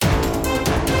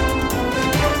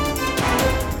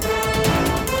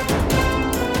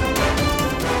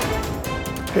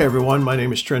Hey everyone, my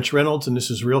name is Trench Reynolds and this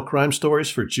is Real Crime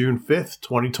Stories for June 5th,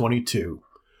 2022.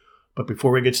 But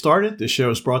before we get started, this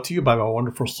show is brought to you by my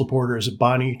wonderful supporters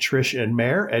Bonnie, Trish, and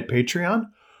Mare at Patreon.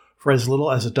 For as little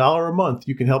as $1 a month,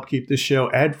 you can help keep this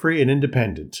show ad-free and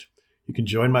independent. You can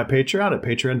join my Patreon at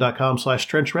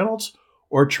patreon.com/TrenchReynolds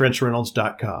or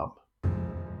TrenchReynolds.com.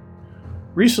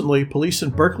 Recently, police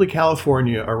in Berkeley,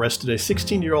 California arrested a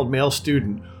 16-year-old male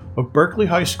student of Berkeley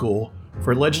High School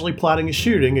for allegedly plotting a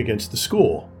shooting against the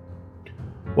school.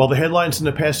 While the headlines in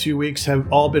the past few weeks have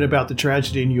all been about the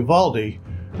tragedy in Uvalde,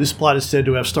 this plot is said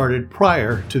to have started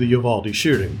prior to the Uvalde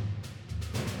shooting.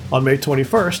 On May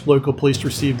 21st, local police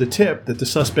received a tip that the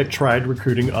suspect tried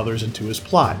recruiting others into his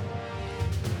plot.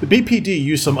 The BPD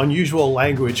used some unusual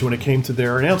language when it came to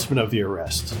their announcement of the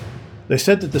arrest. They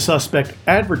said that the suspect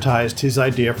advertised his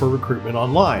idea for recruitment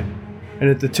online, and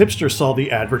that the tipster saw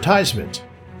the advertisement.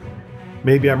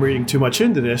 Maybe I'm reading too much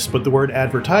into this, but the word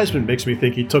advertisement makes me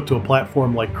think he took to a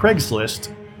platform like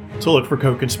Craigslist to look for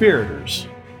co-conspirators.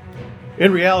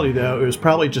 In reality, though, it was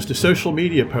probably just a social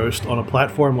media post on a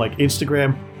platform like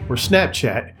Instagram or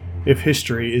Snapchat, if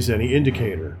history is any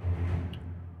indicator.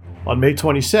 On May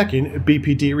 22nd,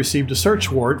 BPD received a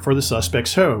search warrant for the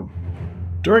suspect's home.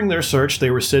 During their search, they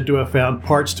were said to have found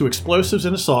parts to explosives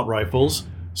and assault rifles,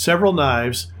 several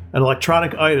knives, and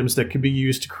electronic items that could be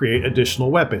used to create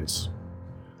additional weapons.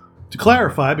 To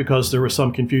clarify, because there was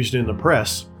some confusion in the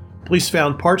press, police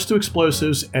found parts to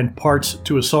explosives and parts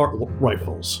to assault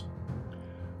rifles.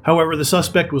 However, the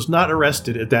suspect was not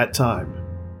arrested at that time.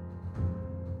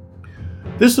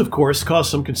 This, of course,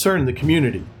 caused some concern in the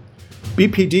community.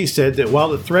 BPD said that while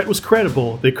the threat was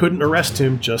credible, they couldn't arrest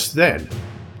him just then.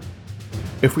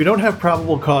 "If we don't have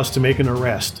probable cause to make an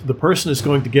arrest, the person is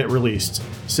going to get released,"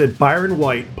 said Byron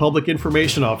White, Public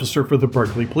Information Officer for the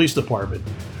Berkeley Police Department.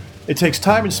 "It takes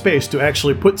time and space to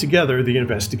actually put together the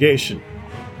investigation."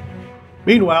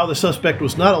 Meanwhile, the suspect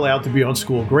was not allowed to be on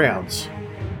school grounds.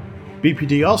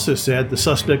 BPD also said the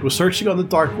suspect was searching on the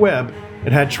dark web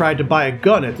and had tried to buy a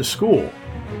gun at the school.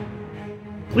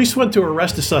 Police went to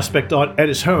arrest the suspect at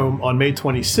his home on May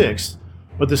 26th,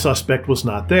 but the suspect was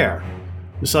not there.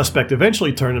 The suspect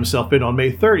eventually turned himself in on May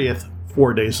 30th,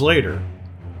 4 days later.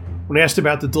 When asked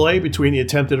about the delay between the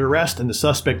attempted arrest and the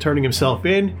suspect turning himself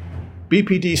in,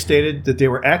 BPD stated that they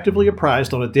were actively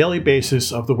apprised on a daily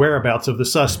basis of the whereabouts of the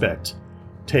suspect.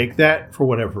 Take that for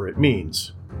whatever it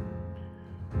means.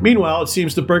 Meanwhile, it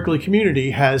seems the Berkeley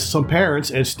community has some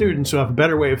parents and students who have a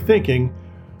better way of thinking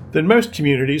than most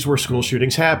communities where school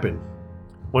shootings happen.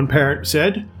 One parent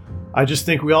said, "I just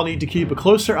think we all need to keep a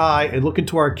closer eye and look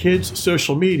into our kids'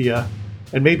 social media,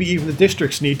 and maybe even the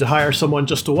districts need to hire someone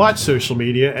just to watch social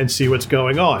media and see what's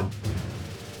going on."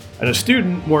 And a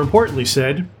student, more importantly,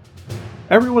 said,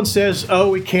 "Everyone says,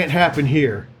 oh, it can't happen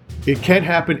here. It can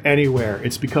happen anywhere.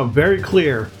 It's become very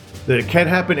clear that it can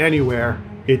happen anywhere.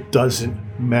 It doesn't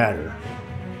matter."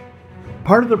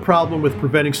 Part of the problem with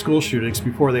preventing school shootings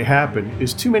before they happen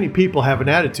is too many people have an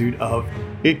attitude of,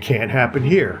 it can't happen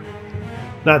here.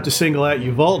 Not to single out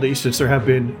Uvalde, since there have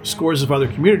been scores of other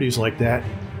communities like that,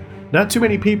 not too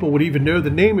many people would even know the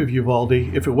name of Uvalde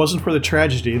if it wasn't for the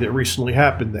tragedy that recently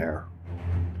happened there.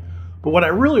 But what I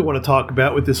really want to talk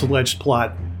about with this alleged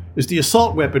plot is the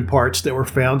assault weapon parts that were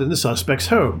found in the suspect's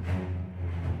home.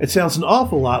 It sounds an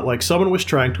awful lot like someone was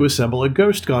trying to assemble a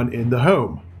ghost gun in the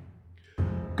home.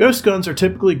 Ghost guns are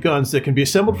typically guns that can be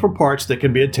assembled from parts that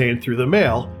can be obtained through the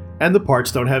mail, and the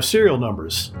parts don't have serial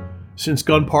numbers. Since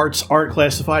gun parts aren't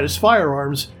classified as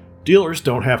firearms, dealers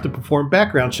don't have to perform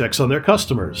background checks on their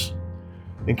customers.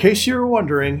 In case you were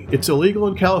wondering, it's illegal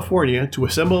in California to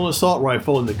assemble an assault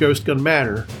rifle in the ghost gun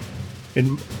manner.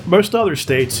 In most other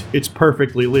states, it's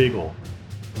perfectly legal.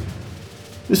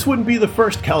 This wouldn't be the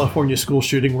first California school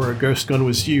shooting where a ghost gun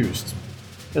was used.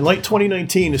 In late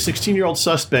 2019, a 16-year-old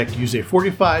suspect used a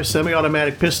 .45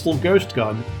 semi-automatic pistol ghost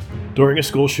gun during a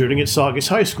school shooting at Saugus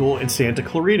High School in Santa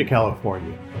Clarita,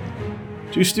 California.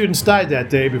 2 students died that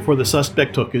day before the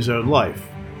suspect took his own life.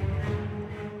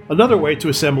 Another way to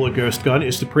assemble a ghost gun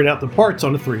is to print out the parts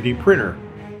on a 3D printer.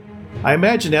 I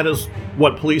imagine that is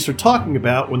what police are talking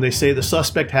about when they say the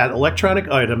suspect had electronic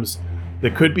items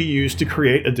that could be used to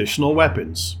create additional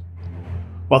weapons.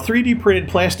 While 3D printed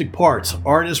plastic parts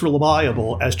aren't as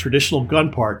reliable as traditional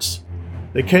gun parts,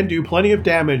 they can do plenty of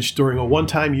damage during a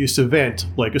one-time use event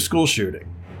like a school shooting.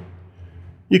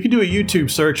 You can do a YouTube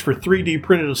search for 3D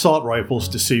printed assault rifles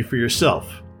to see for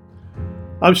yourself.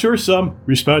 I'm sure some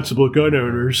responsible gun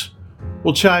owners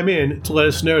will chime in to let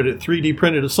us know that 3D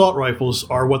printed assault rifles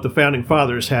are what the founding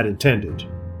fathers had intended.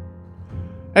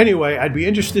 Anyway, I'd be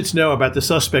interested to know about the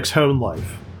suspect's home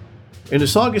life. In the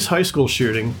Saugus High School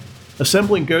shooting,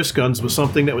 assembling ghost guns was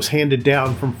something that was handed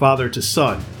down from father to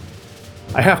son.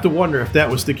 I have to wonder if that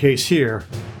was the case here,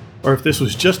 or if this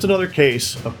was just another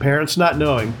case of parents not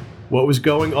knowing what was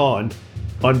going on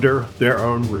under their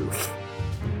own roof.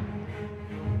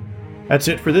 That's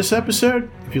it for this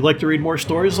episode. If you'd like to read more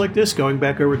stories like this going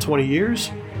back over 20 years,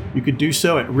 you can do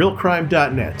so at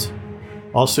realcrime.net.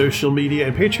 All social media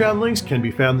and Patreon links can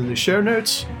be found in the show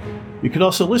notes. You can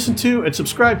also listen to and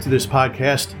subscribe to this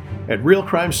podcast at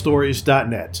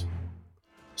realcrimestories.net.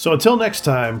 So until next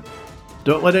time,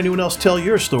 don't let anyone else tell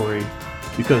your story,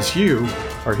 because you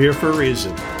are here for a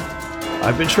reason.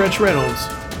 I've been Trench Reynolds,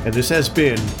 and this has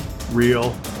been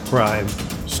Real Crime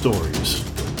Stories.